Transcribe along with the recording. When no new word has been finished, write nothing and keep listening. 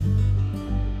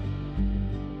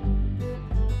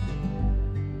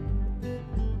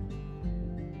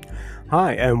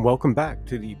Hi, and welcome back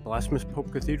to the Blasphemous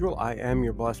Pope Cathedral. I am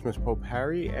your Blasphemous Pope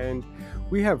Harry, and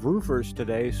we have roofers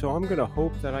today, so I'm going to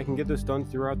hope that I can get this done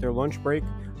throughout their lunch break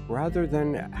rather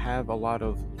than have a lot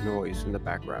of noise in the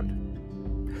background.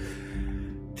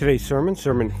 Today's sermon,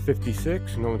 Sermon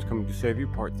 56, No One's Coming to Save You,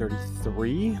 Part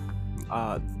 33,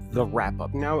 the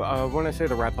wrap-up. Now, when I say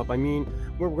the wrap-up, I mean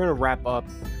we're going to wrap up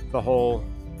the whole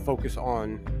focus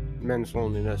on men's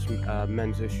loneliness,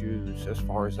 men's issues as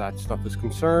far as that stuff is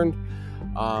concerned.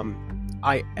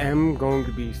 I am going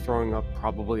to be throwing up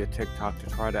probably a TikTok to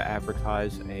try to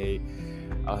advertise a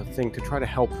thing to try to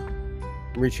help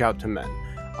reach out to men.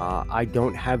 I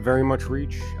don't have very much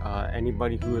reach.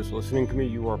 Anybody who is listening to me,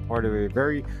 you are part of a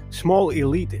very small,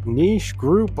 elite, niche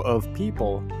group of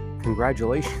people.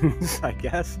 Congratulations, I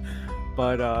guess.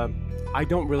 But I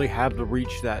don't really have the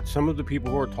reach that some of the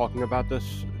people who are talking about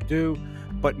this do.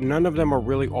 But none of them are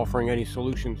really offering any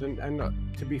solutions. And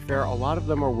to be fair, a lot of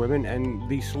them are women, and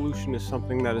the solution is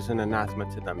something that is an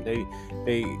anathema to them.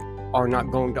 They are not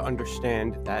going to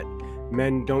understand that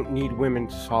men don't need women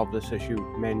to solve this issue.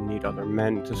 Men need other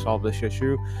men to solve this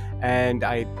issue. And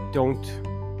I don't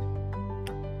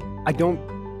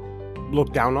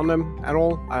look down on them at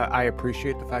all. I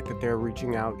appreciate the fact that they're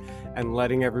reaching out and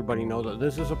letting everybody know that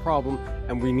this is a problem,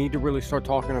 and we need to really start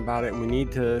talking about it, and we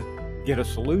need to get a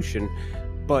solution.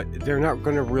 But they're not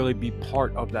going to really be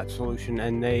part of that solution,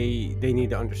 and they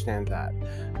need to understand that.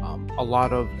 A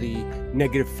lot of the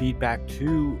negative feedback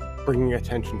to bringing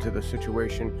attention to the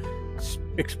situation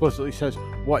explicitly says,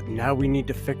 what, now we need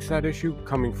to fix that issue,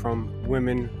 coming from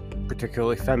women,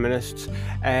 particularly feminists,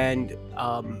 and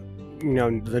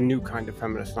the new kind of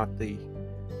feminists,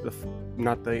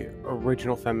 not the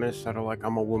original feminists that are like,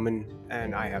 I'm a woman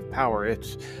and I have power.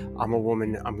 It's, I'm a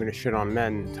woman, I'm going to shit on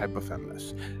men type of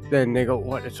feminists. Then they go,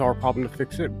 what, it's our problem to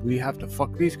fix it? We have to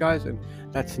fuck these guys? And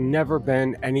that's never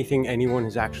been anything anyone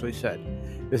has actually said.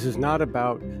 This is not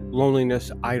about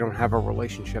loneliness, I don't have a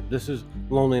relationship. This is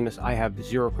loneliness, I have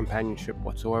zero companionship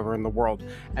whatsoever in the world.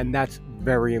 And that's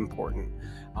very important.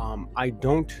 I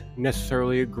don't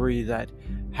necessarily agree that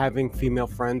having female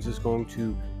friends is going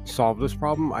to solve this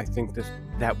problem. I think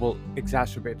that will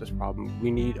exacerbate this problem.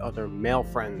 We need other male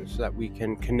friends that we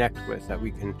can connect with, that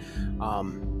we can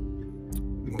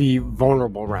be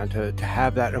vulnerable around, to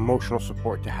have that emotional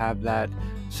support, to have that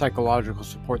psychological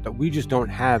support that we just don't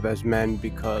have as men,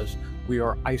 because we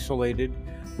are isolated.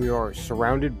 We are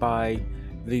surrounded by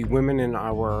the women in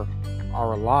our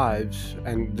lives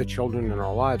and the children in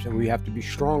our lives, and we have to be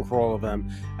strong for all of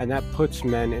them, and that puts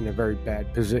men in a very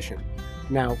bad position.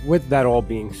 Now, with that all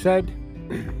being said,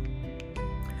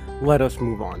 let us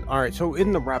move on. All right, so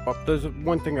in the wrap-up, there's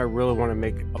one thing I really want to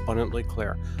make abundantly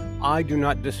clear. I do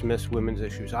not dismiss women's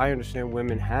issues. I understand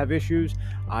women have issues.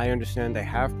 I understand they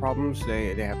have problems.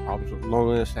 They have problems with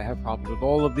loneliness. They have problems with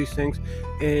all of these things.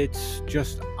 It's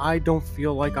just, I don't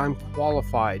feel like I'm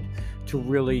qualified to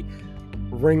really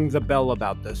ring the bell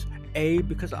about this.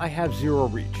 Because I have zero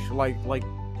reach. Like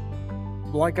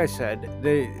I said,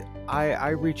 I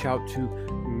reach out to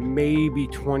maybe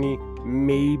 20,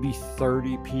 maybe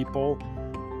 30 people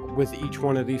with each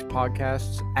one of these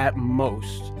podcasts at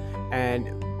most. And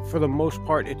for the most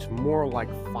part, it's more like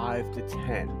 5 to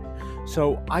 10.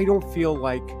 So I don't feel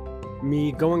like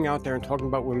me going out there and talking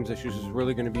about women's issues is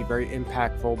really going to be very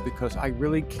impactful, because I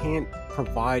really can't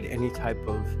provide any type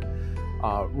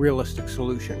of realistic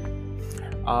solution.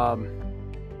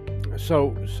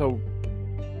 So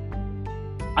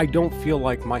I don't feel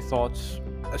like my thoughts,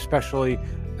 especially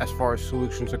as far as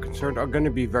solutions are concerned, are going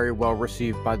to be very well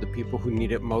received by the people who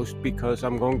need it most, because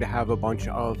I'm going to have a bunch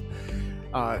of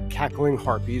cackling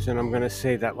harpies, and I'm going to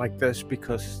say that like this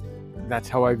because that's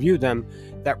how I view them,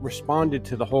 that responded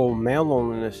to the whole male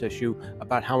loneliness issue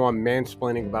about how I'm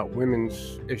mansplaining about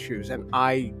women's issues. And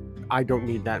I don't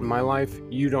need that in my life.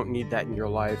 You don't need that in your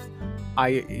life.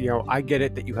 I get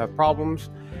it that you have problems,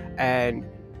 and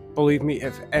believe me,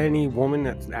 if any woman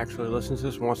that actually listens to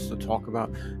this wants to talk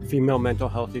about female mental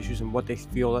health issues and what they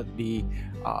feel that the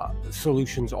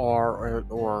solutions are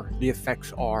or the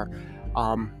effects are,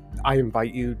 I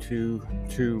invite you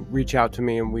to reach out to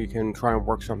me, and we can try and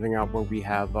work something out where we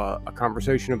have a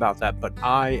conversation about that. But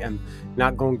I am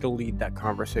not going to lead that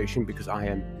conversation, because I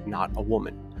am not a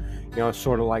woman. It's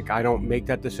sort of like I don't make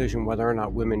that decision whether or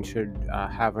not women should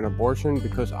have an abortion,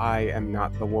 because I am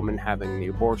not the woman having the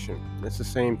abortion. It's the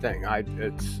same thing.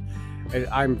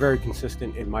 I'm very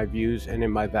consistent in my views and in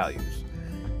my values.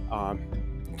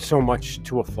 So much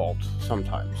to a fault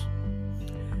sometimes.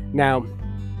 Now,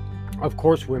 of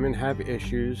course, women have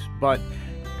issues, but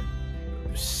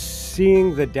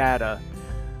seeing the data,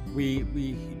 we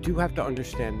do have to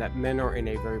understand that men are in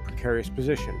a very precarious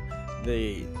position.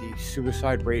 the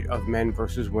suicide rate of men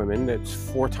versus women, it's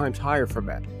 4 times higher for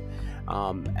men.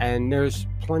 And there's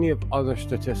plenty of other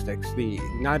statistics,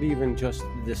 not even just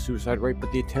the suicide rate,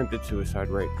 but the attempted suicide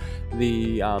rate,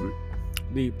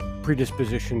 the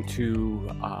predisposition to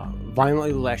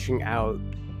violently lashing out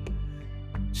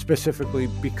specifically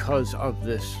because of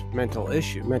this mental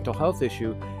health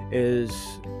issue is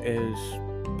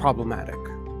problematic.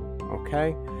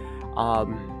 Okay,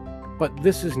 but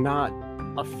this is not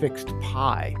a fixed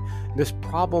pie. This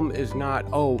problem is not,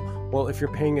 oh, well, if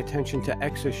you're paying attention to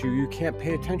X issue, you can't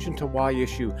pay attention to Y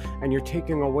issue, and you're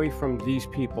taking away from these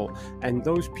people, and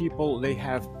those people, they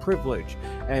have privilege,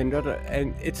 and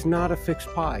it's not a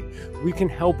fixed pie. We can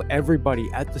help everybody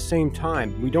at the same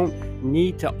time. We don't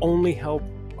need to only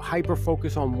hyper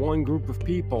focus on one group of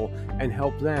people and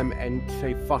help them and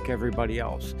say fuck everybody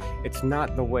else. It's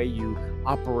not the way you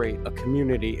operate a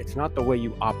community. It's not the way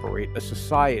you operate a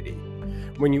society.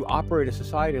 When you operate a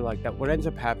society like that, what ends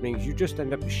up happening is you just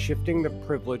end up shifting the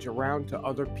privilege around to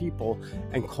other people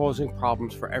and causing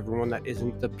problems for everyone that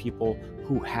isn't the people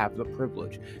who have the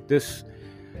privilege. This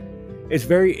is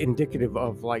very indicative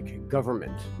of like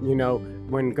government. You know,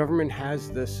 when government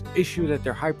has this issue that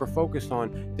they're hyper focused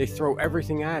on, they throw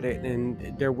everything at it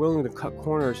and they're willing to cut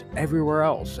corners everywhere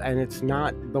else. And it's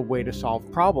not the way to solve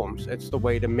problems. It's the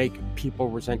way to make people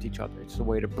resent each other. It's the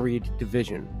way to breed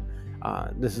division.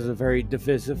 This is a very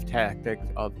divisive tactic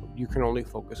of you can only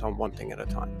focus on one thing at a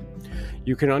time.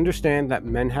 You can understand that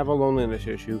men have a loneliness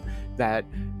issue, that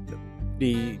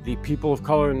the people of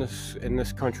color in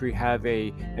this country have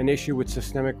an issue with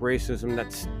systemic racism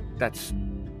that's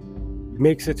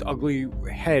makes its ugly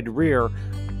head rear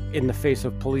in the face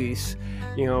of police.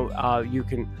 You know, you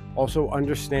can also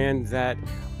understand that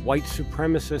white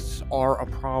supremacists are a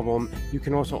problem. You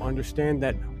can also understand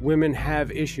that women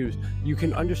have issues. You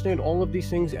can understand all of these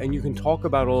things, and you can talk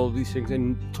about all of these things,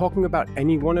 and talking about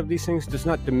any one of these things does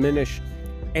not diminish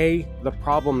A, the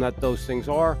problem that those things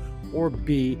are, or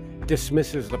B,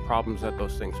 dismisses the problems that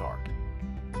those things are.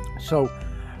 So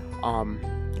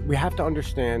we have to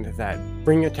understand that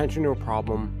bringing attention to a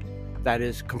problem that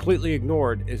is completely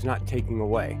ignored is not taking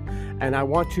away. And I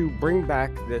want to bring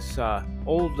back this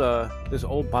old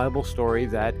Bible story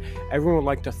that everyone would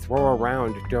like to throw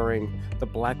around during the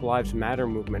Black Lives Matter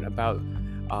movement about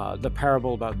the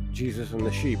parable about Jesus and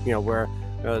the sheep. You know, where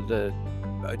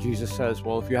Jesus says,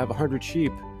 well, if you have 100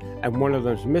 sheep and one of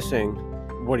them's missing,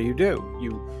 what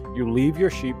do? You leave your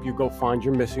sheep, you go find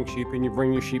your missing sheep, and you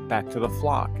bring your sheep back to the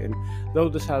flock. And though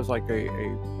this has like a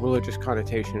religious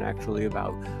connotation actually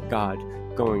about God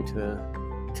going to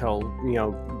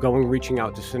reaching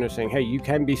out to sinners saying, hey, you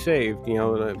can be saved, you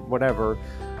know, whatever,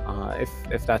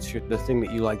 if that's the thing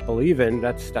that you like believe in,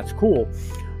 that's cool.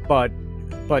 But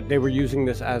they were using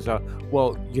this as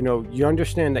well, you know, you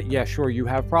understand that, yeah, sure, you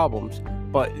have problems,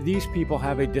 but these people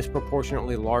have a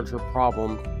disproportionately larger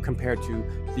problem compared to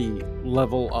the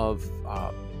level of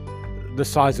the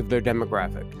size of their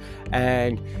demographic.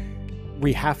 And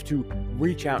we have to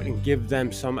reach out and give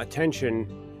them some attention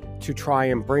to try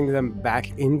and bring them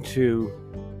back into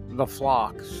the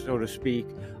flock, so to speak,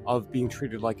 of being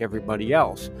treated like everybody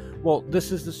else. Well,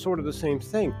 this is sort of the same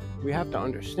thing. We have to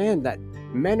understand that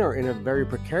men are in a very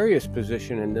precarious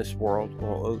position in this world,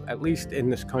 or at least in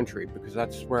this country, because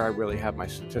that's where I really have my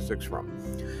statistics from.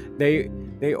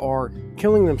 They are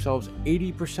killing themselves.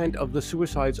 80% of the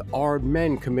suicides are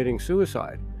men committing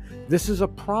suicide. This is a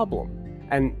problem.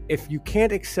 And if you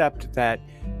can't accept that,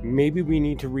 maybe we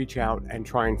need to reach out and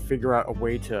try and figure out a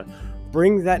way to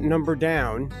bring that number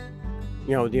down,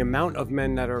 you know, the amount of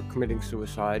men that are committing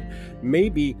suicide.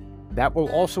 Maybe that will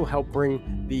also help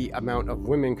bring the amount of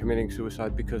women committing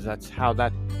suicide, because that's how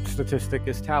that statistic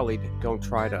is tallied. Don't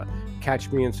try to catch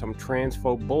me in some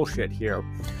transphobe bullshit here.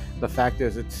 The fact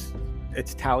is,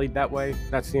 it's tallied that way.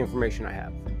 That's the information I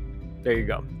have. There you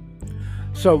go.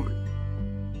 So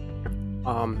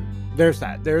there's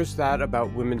that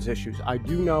about women's issues. I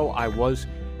do know I was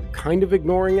kind of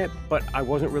ignoring it, but I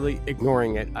wasn't really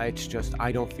ignoring it. It's just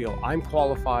I don't feel I'm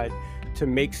qualified to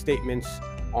make statements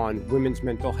on women's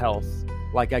mental health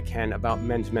like I can about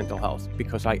men's mental health,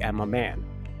 because I am a man.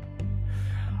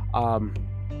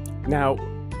 Now,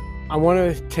 I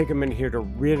want to take a minute here to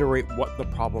reiterate what the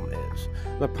problem is.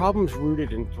 The problem's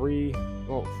rooted in three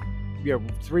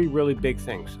really big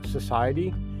things: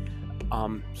 society,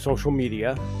 social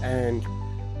media, and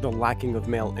the lacking of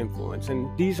male influence.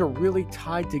 And these are really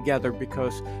tied together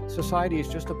because society is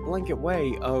just a blanket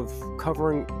way of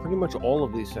covering pretty much all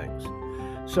of these things.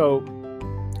 So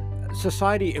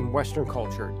society in Western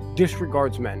culture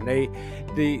disregards men.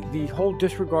 The whole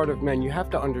disregard of men, you have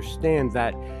to understand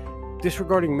that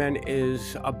disregarding men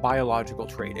is a biological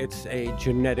trait. It's a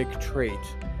genetic trait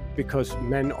because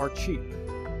men are cheap.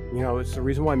 It's the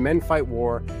reason why men fight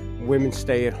war, women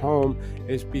stay at home,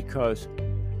 is because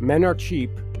men are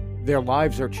cheap, their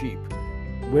lives are cheap.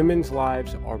 Women's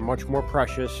lives are much more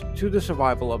precious to the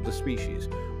survival of the species.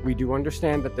 We do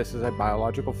understand that this is a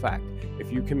biological fact.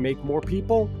 If you can make more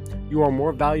people, you are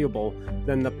more valuable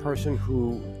than the person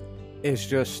who is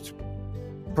just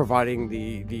providing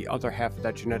the other half of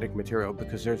that genetic material,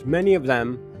 because there's many of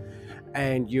them,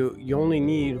 and you only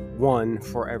need one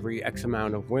for every X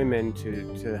amount of women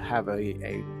to have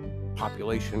a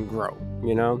population grow.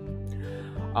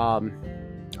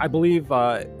 I believe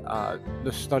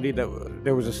the study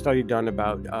there was a study done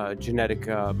about genetic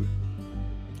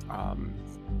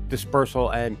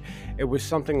dispersal, and it was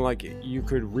something like you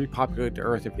could repopulate the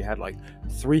earth if you had like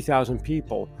 3,000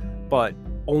 people, but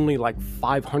only like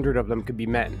 500 of them could be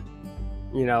men.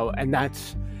 And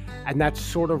that's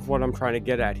sort of what I'm trying to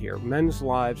get at here. Men's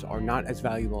lives are not as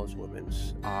valuable as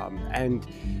women's, and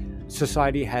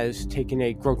society has taken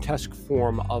a grotesque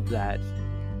form of that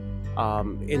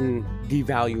in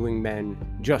devaluing men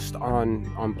just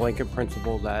on blanket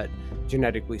principle that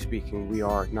genetically speaking we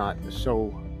are not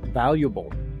so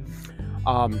valuable.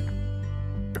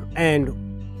 And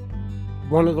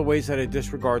one of the ways that it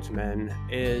disregards men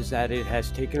is that it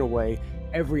has taken away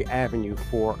every avenue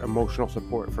for emotional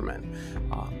support for men.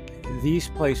 These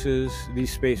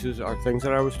spaces are things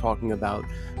that I was talking about,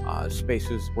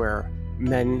 spaces where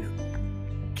men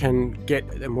can get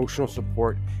emotional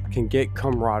support, can get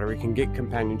camaraderie, can get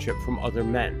companionship from other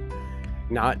men,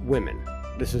 not women.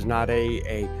 This is not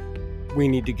a we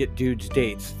need to get dudes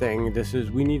dates thing. This is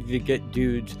we need to get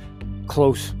dudes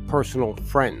close personal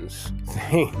friends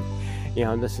thing.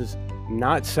 This is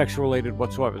not sex related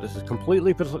whatsoever. This is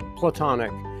completely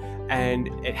platonic, and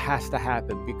it has to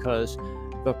happen because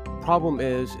the problem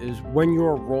is when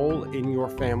your role in your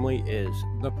family is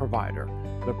the provider,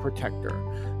 the protector,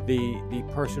 the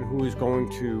person who is going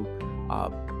to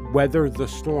weather the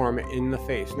storm in the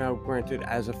face. Now, granted,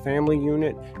 as a family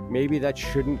unit, maybe that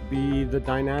shouldn't be the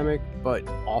dynamic, but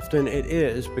often it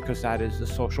is, because that is the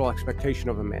social expectation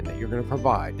of a man, that you're going to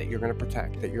provide, that you're going to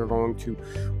protect, that you're going to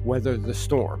weather the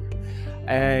storm.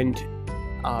 And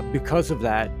because of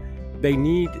that, they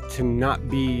need to not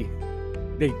be,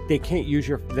 they can't use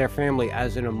their family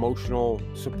as an emotional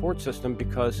support system,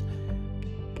 because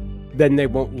then they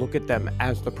won't look at them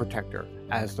as the protector,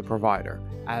 as the provider,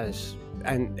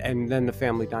 and then the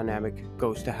family dynamic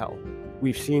goes to hell.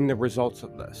 We've seen the results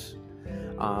of this.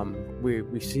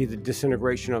 We see the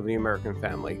disintegration of the American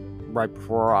family right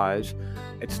before our eyes.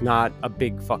 It's not a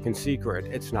big fucking secret.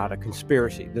 It's not a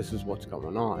conspiracy. This is what's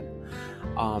going on.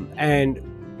 And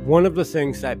one of the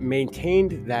things that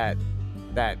maintained that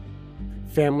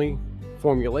family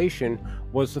formulation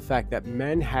was the fact that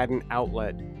men had an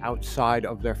outlet outside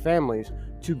of their families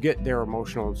to get their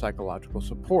emotional and psychological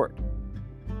support.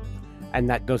 And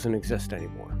that doesn't exist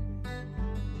anymore.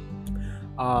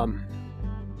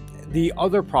 The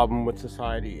other problem with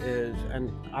society is,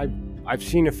 and I've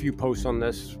seen a few posts on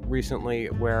this recently,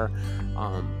 where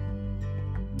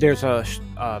there's a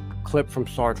clip from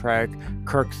Star Trek.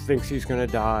 Kirk thinks he's going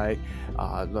to die.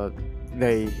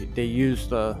 They use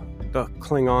the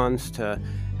Klingons to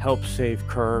help save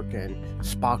Kirk, and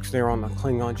Spock's there on the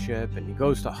Klingon ship, and he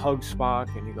goes to hug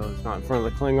Spock, and he goes not in front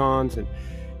of the Klingons, and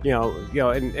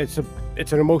and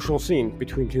it's an emotional scene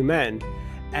between two men.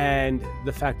 And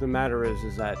the fact of the matter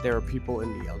is that there are people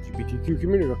in the LGBTQ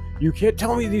community who go, you can't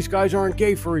tell me these guys aren't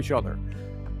gay for each other.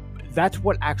 That's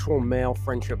what actual male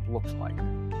friendship looks like.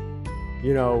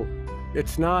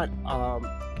 It's not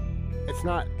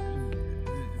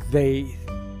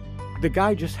the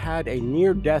guy just had a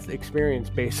near-death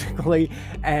experience, basically,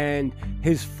 and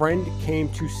his friend came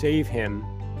to save him.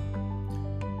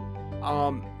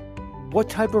 What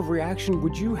type of reaction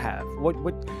would you have?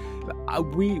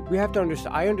 We have to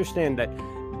understand. I understand that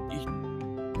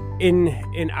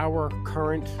in our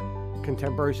current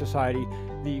contemporary society,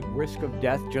 the risk of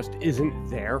death just isn't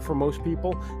there for most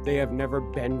people. They have never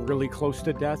been really close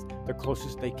to death. The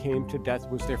closest they came to death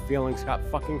was their feelings got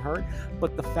fucking hurt.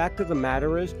 But the fact of the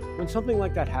matter is, when something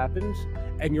like that happens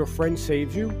and your friend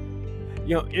saves you,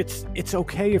 it's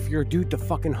okay if you're a dude to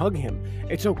fucking hug him.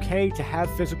 It's okay to have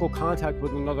physical contact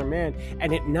with another man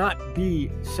and it not be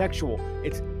sexual.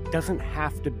 It doesn't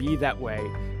have to be that way.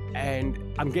 And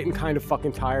I'm getting kind of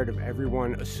fucking tired of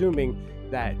everyone assuming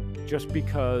that just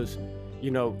because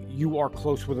you are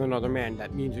close with another man,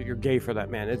 that means that you're gay for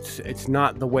that man. It's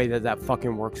not the way that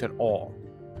fucking works at all.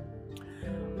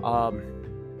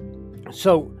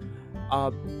 So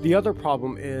the other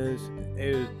problem is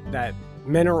that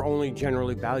men are only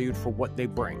generally valued for what they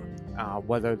bring,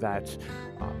 whether that's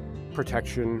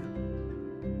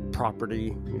protection,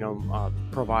 property,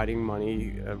 providing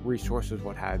money, resources,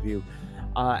 what have you.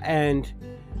 And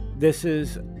this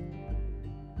is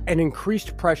an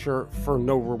increased pressure for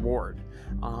no reward.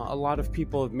 A lot of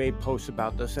people have made posts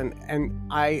about this, and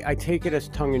I take it as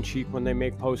tongue-in-cheek when they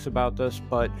make posts about this,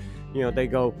 but they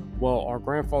go, well, our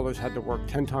grandfathers had to work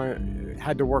 10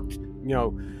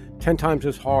 times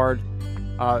as hard,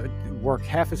 work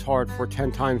half as hard for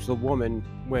 10 times the woman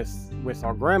with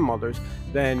our grandmothers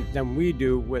than we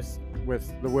do with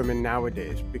the women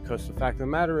nowadays, because the fact of the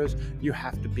matter is you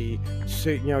have to be, you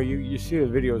see the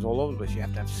videos all over the place. You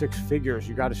have to have 6 figures.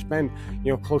 You got to spend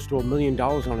close to $1 million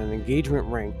on an engagement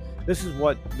ring. This is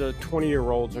what the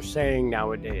 20-year-olds are saying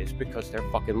nowadays because they're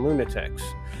fucking lunatics.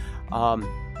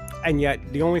 And yet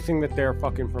the only thing that they're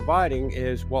fucking providing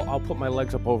is, well, I'll put my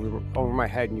legs up over my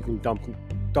head and you can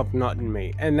dump nut in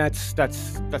me, and that's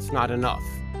not enough.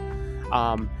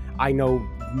 I know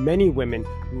many women,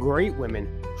 great women,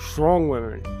 strong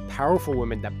women, powerful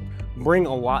women that bring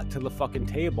a lot to the fucking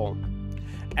table,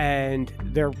 and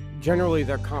their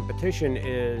competition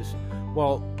is,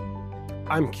 well,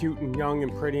 I'm cute and young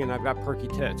and pretty and I've got perky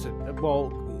tits.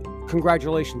 Well,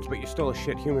 congratulations, but you're still a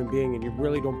shit human being and you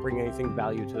really don't bring anything of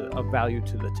value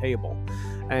to the table.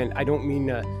 And I don't mean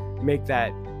to make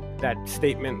that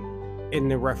statement in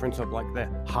the reference of like the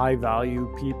high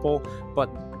value people, but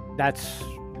that's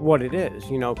what it is.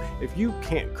 If you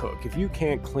can't cook, if you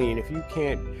can't clean, if you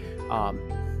can't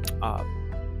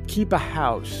keep a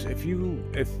house, if you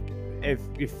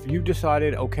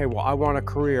decided, okay, well, I want a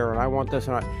career and I want this,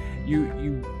 and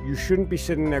you shouldn't be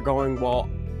sitting there going, well,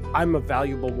 I'm a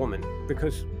valuable woman,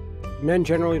 because men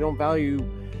generally don't value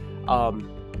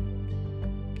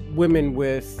women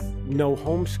with no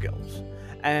home skills.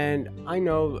 And I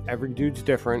know every dude's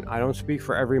different. I don't speak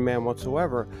for every man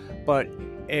whatsoever, but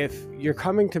if you're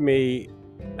coming to me,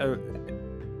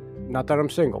 not that I'm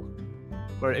single,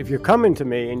 but if you're coming to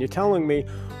me and you're telling me,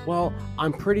 well,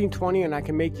 I'm pretty 20 and I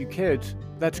can make you kids,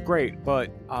 that's great, but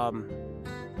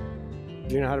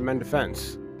do you know how to mend a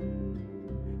fence?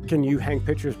 Can you hang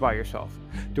pictures by yourself?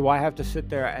 Do I have to sit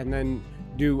there and then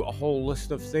do a whole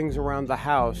list of things around the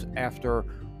house after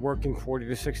working 40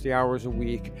 to 60 hours a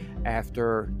week,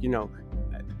 after,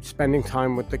 spending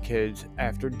time with the kids,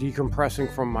 after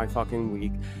decompressing from my fucking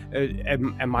week?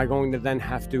 Am I going to then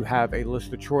have to have a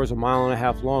list of chores 1.5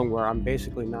 miles long where I'm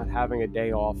basically not having a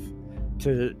day off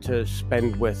to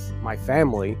spend with my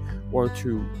family or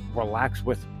to relax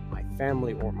with my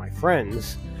family or my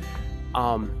friends?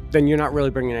 Then you're not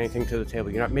really bringing anything to the table.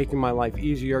 You're not making my life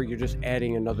easier. You're just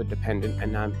adding another dependent,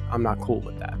 and I'm not cool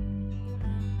with that.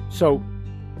 So,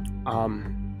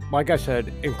 like I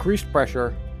said, increased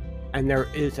pressure, and there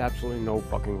is absolutely no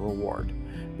fucking reward,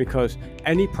 because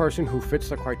any person who fits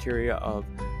the criteria of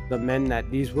the men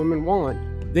that these women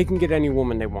want, they can get any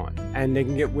woman they want, and they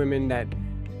can get women that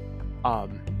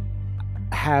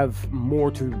have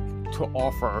more to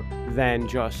offer than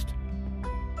just,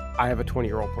 I have a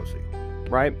 20-year-old pussy,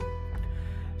 right?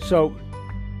 So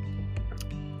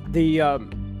the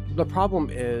problem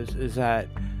is that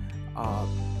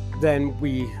then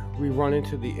we run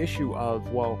into the issue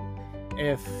of, well,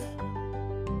 if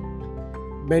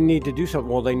men need to do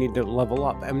something, well, they need to level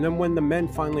up. And then when the men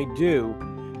finally do,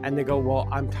 and they go, well,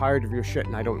 I'm tired of your shit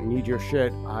and I don't need your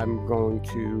shit, I'm going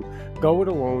to go it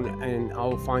alone and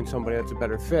I'll find somebody that's a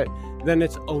better fit, then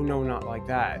it's, oh no, not like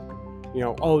that.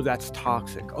 Oh, that's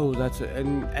toxic. Oh, that's it.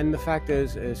 And the fact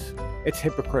is it's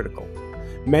hypocritical.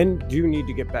 Men do need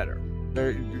to get better.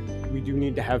 We do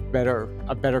need to have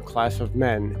a better class of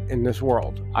men in this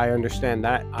world. I understand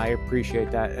that. I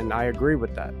appreciate that, and I agree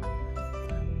with that.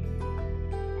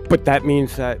 But that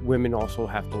means that women also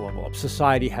have to level up.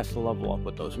 Society has to level up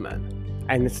with those men,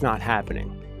 and it's not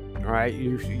happening. All right,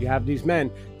 you have these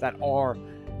men that are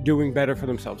doing better for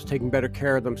themselves, taking better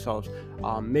care of themselves,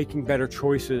 making better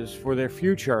choices for their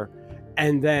future,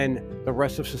 and then the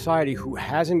rest of society, who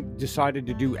hasn't decided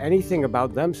to do anything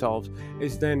about themselves,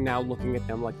 is then now looking at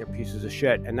them like they're pieces of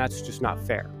shit, and that's just not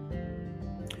fair.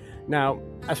 Now,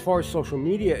 as far as social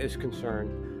media is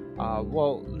concerned,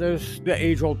 well, there's the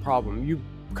age-old problem. You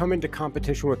come into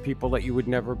competition with people that you would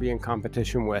never be in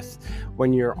competition with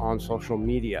when you're on social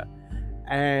media,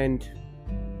 and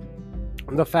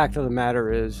the fact of the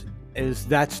matter is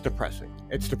that's depressing.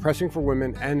 It's depressing for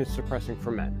women and it's depressing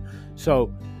for men.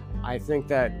 So I think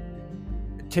that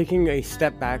taking a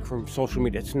step back from social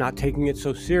media, it's not taking it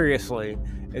so seriously,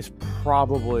 is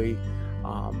probably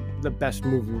the best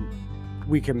move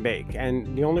we can make.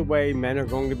 And the only way men are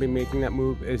going to be making that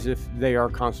move is if they are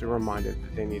constantly reminded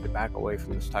that they need to back away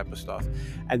from this type of stuff.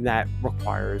 And that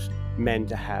requires men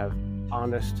to have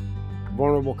honest,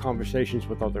 vulnerable conversations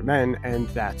with other men, and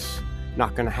that's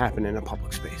not going to happen in a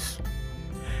public space.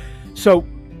 So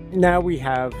now we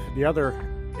have the other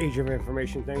age of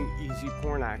information thing, easy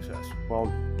porn access.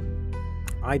 Well,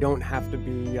 I don't have to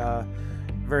be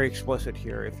very explicit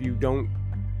here. If you don't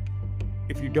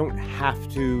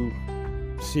have to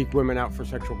seek women out for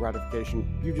sexual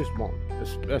gratification, you just won't.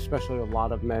 Especially a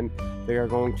lot of men, they are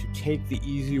going to take the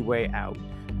easy way out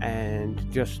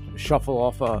and just shuffle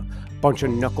off a bunch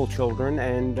of knuckle children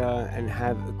and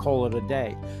call it a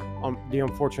day. The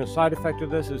unfortunate side effect of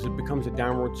this is it becomes a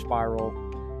downward spiral,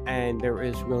 and there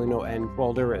is really no end.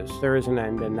 Well, there is an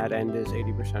end, and that end is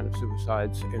 80% of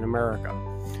suicides in America.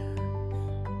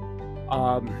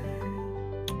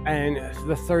 And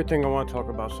the third thing I want to talk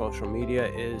about social media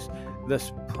is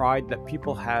this pride that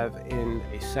people have in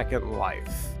a second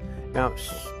life.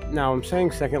 Now I'm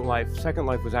saying Second Life. Second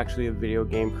Life was actually a video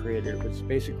game created. It was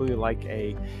basically like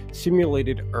a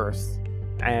simulated Earth,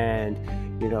 and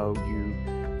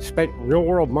you spent real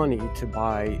world money to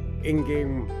buy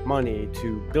in-game money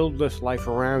to build this life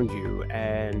around you,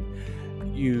 and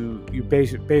you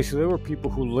basically there were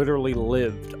people who literally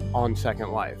lived on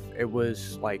Second Life. It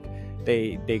was like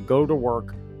they go to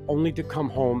work only to come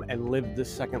home and live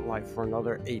this Second Life for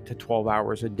another 8 to 12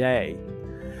 hours a day.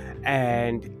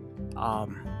 And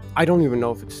I don't even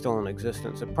know if it's still in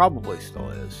existence. It probably still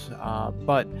is.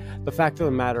 But the fact of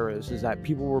the matter is that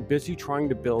people were busy trying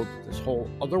to build this whole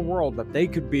other world that they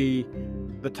could be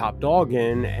the top dog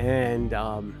in, and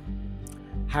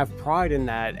have pride in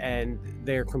that, and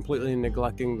they're completely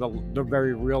neglecting the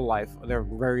very real life, their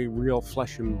very real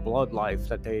flesh and blood life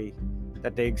that they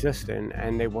exist in,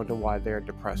 and they wonder why they're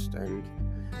depressed. And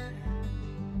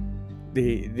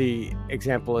the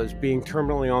example is being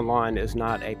terminally online is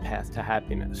not a path to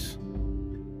happiness,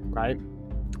 right?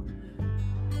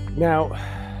 Now,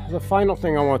 the final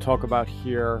thing I want to talk about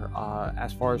here,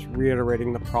 as far as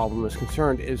reiterating the problem is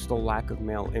concerned, is the lack of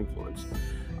male influence.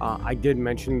 I did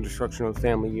mention the destruction of the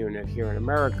family unit here in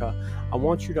America. I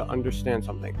want you to understand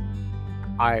something.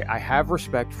 I have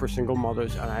respect for single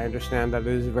mothers, and I understand that it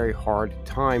is a very hard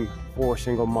time for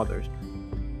single mothers.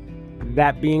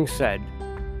 That being said,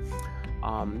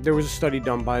 there was a study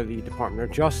done by the Department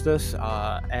of Justice,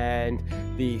 and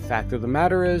the fact of the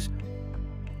matter is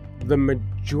the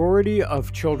majority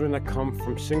of children that come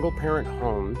from single-parent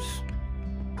homes,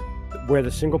 where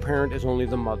the single parent is only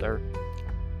the mother,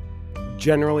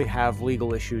 generally have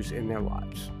legal issues in their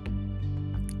lives.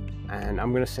 And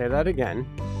I'm going to say that again.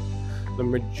 The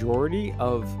majority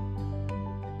of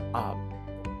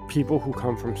people who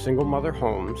come from single mother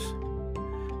homes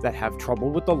that have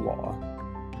trouble with the law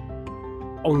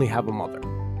only have a mother.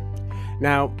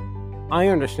 Now, I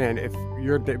understand if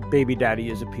your baby daddy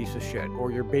is a piece of shit,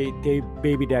 or your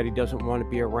baby daddy doesn't want to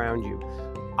be around you.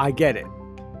 I get it.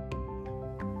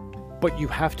 But you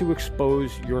have to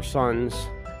expose your sons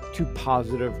to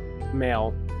positive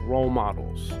male role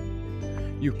models.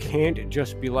 You can't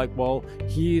just be like, well,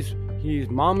 he's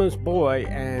mama's boy,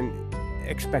 and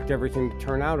expect everything to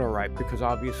turn out all right, because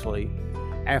obviously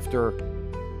after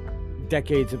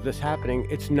decades of this happening,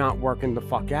 it's not working the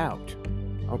fuck out.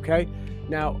 Okay?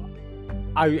 Now,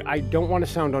 I don't want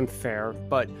to sound unfair,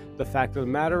 but the fact of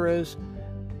the matter is,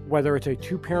 whether it's a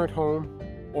two-parent home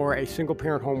or a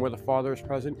single-parent home where the father is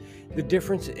present, the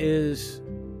difference is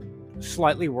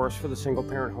slightly worse for the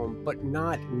single-parent home, but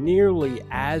not nearly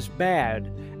as bad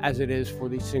as it is for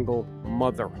the single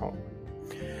mother home.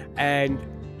 And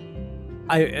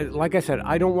like I said,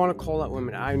 I don't want to call out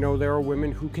women. I know there are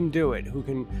women who can do it, who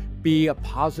can be a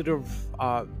positive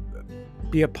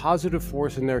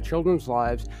force in their children's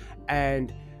lives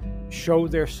and show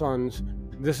their sons,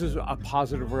 this is a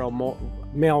positive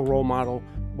male role model.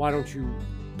 Why don't you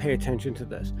pay attention to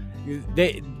this?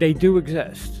 They do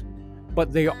exist,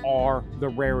 but they are the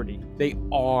rarity. They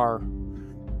are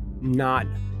not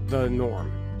the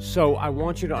norm. So I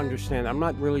want you to understand, I'm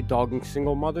not really dogging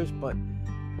single mothers, but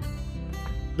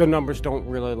the numbers don't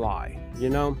really lie,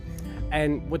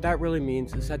 And what that really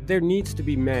means is that there needs to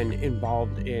be men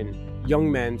involved in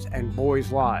young men's and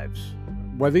boys' lives.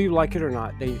 Whether you like it or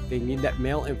not, they need that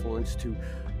male influence to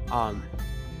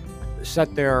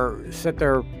set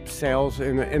their sails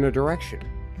in a direction.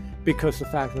 Because the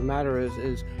fact of the matter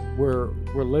is we're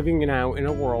living now in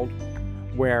a world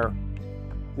where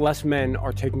less men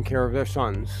are taking care of their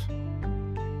sons,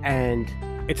 and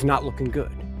it's not looking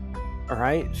good. All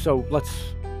right, so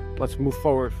let's move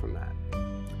forward from that.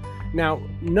 Now,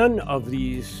 none of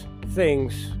these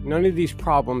things, none of these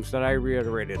problems that I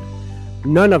reiterated,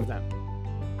 none of them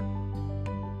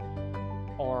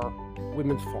are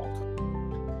women's fault.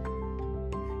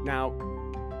 Now,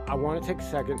 I want to take a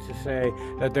second to say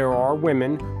that there are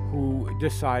women who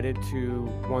decided to,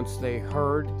 once they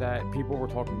heard that people were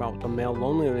talking about the male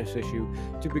loneliness issue,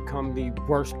 to become the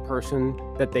worst person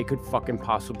that they could fucking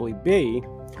possibly be,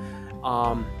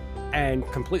 and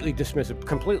completely dismiss it,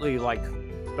 completely like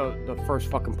the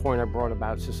first fucking point I brought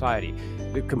about society.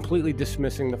 They're completely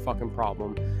dismissing the fucking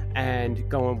problem and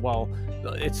going, well,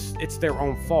 it's their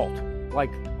own fault.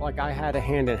 Like I had a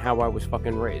hand in how I was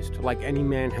fucking raised. Like any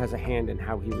man has a hand in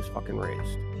how he was fucking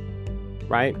raised.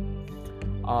 Right?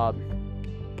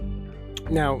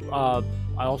 Now,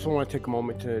 I also want to take a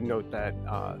moment to note that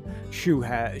Shoe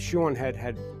on Head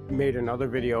had made another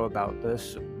video about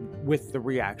this with the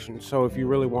reaction. So if you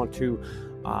really want to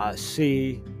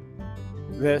see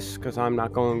this, because I'm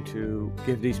not going to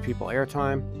give these people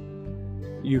airtime,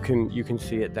 you can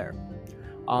see it there.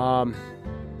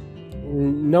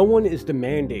 No one is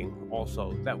demanding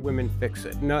also that women fix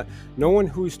it. No one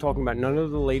who's talking about, none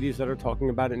of the ladies that are talking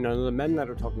about it, none of the men that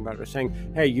are talking about it are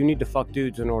saying, hey, you need to fuck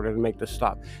dudes in order to make this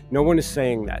stop. No one is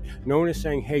saying that. No one is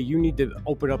saying, hey, you need to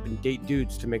open up and date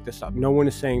dudes to make this stop. No one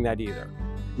is saying that either.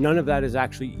 None of that is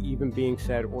actually even being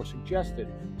said or suggested.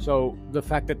 So the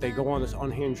fact that they go on this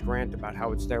unhinged rant about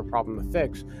how it's their problem to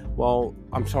fix, well,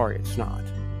 I'm sorry, it's not.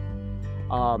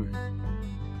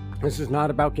 This is not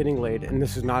about getting laid, and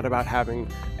this is not about having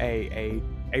a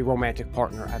romantic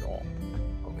partner at all.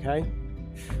 Okay?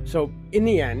 So in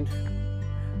the end,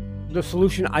 the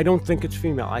solution, I don't think it's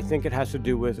female. I think it has to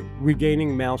do with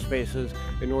regaining male spaces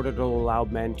in order to allow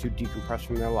men to decompress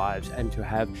from their lives and to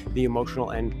have the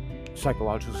emotional and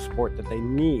psychological support that they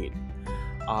need.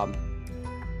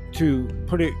 To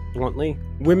put it bluntly,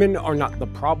 women are not the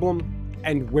problem,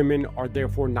 and women are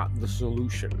therefore not the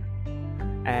solution.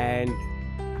 And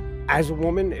as a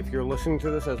woman, if you're listening to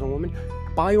this as a woman,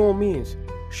 by all means,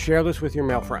 share this with your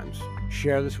male friends.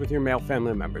 Share this with your male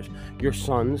family members, your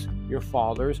sons, your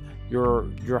fathers,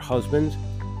 your husbands,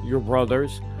 your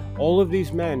brothers. All of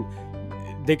these men,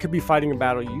 they could be fighting a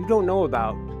battle you don't know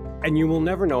about, and you will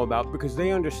never know about, because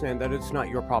they understand that it's not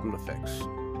your problem to fix.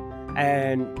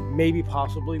 And maybe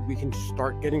possibly we can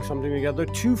start getting something together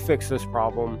to fix this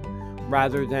problem,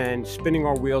 rather than spinning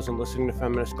our wheels and listening to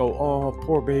feminists go, oh,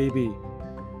 poor baby.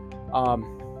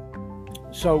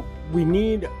 So we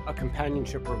need a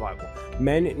companionship revival.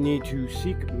 Men need to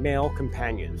seek male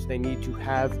companions. They need to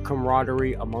have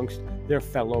camaraderie amongst their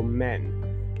fellow men.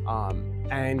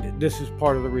 And this is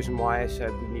part of the reason why I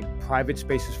said we need private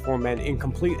spaces for men in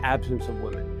complete absence of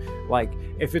women. Like,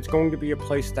 if it's going to be a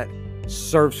place that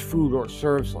serves food or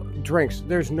serves drinks,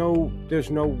 there's no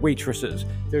waitresses,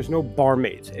 there's no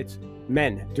barmaids. It's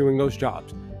men doing those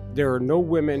jobs. There are no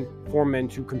women for men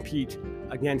to compete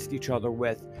against each other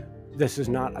with. This is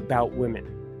not about women.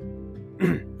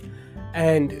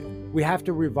 And we have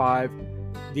to revive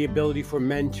the ability for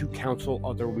men to counsel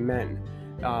other men.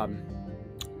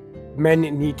 Men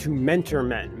need to mentor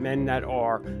men that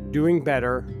are doing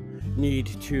better need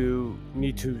to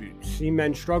see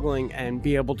men struggling and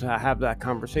be able to have that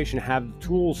conversation, have the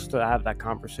tools to have that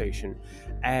conversation.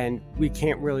 And we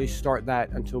can't really start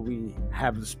that until we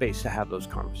have the space to have those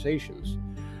conversations.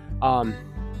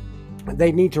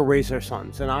 They need to raise their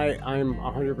sons, and I'm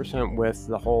 100% with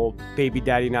the whole baby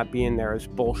daddy not being there is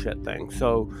bullshit thing.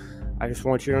 So I just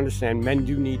want you to understand, men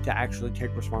do need to actually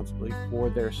take responsibility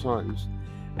for their sons,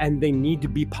 and they need to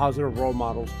be positive role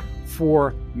models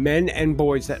for men and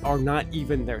boys that are not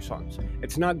even their sons.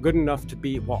 It's not good enough to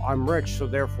be, well, I'm rich, so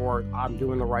therefore I'm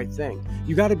doing the right thing.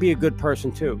 You got to be a good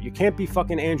person too. You can't be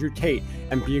fucking Andrew Tate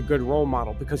and be a good role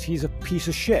model, because he's a piece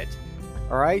of shit.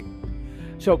 All right?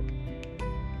 So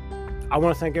I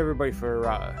want to thank everybody for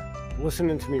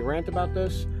listening to me rant about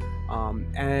this.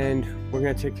 And we're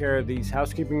going to take care of these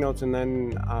housekeeping notes, and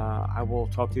then I will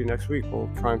talk to you next week. We'll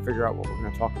try and figure out what we're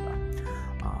going to talk about.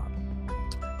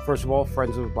 First of all,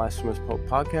 Friends of the Blasphemous Pope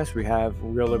podcast. We have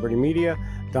Real Liberty Media,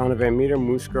 Donna Van Meter,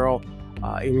 Moose Girl,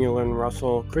 Amy Lynn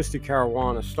Russell, Christy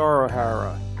Caruana, Star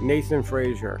O'Hara, Nathan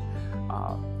Frazier,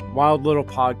 Wild Little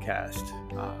Podcast,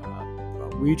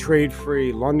 We Trade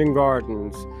Free, London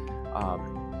Gardens,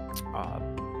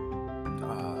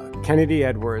 Kennedy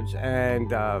Edwards,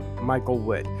 and Michael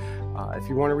Witt. If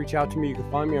you want to reach out to me, you can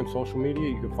find me on social media.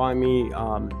 You can find me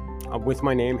with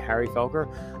my name, Harry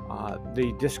Felker.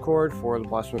 The Discord for the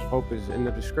Blasphemous Pope is in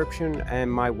the description,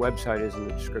 and my website is in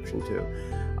the description too.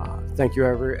 Thank you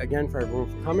again for everyone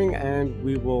for coming, and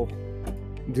we will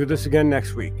do this again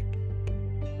next week.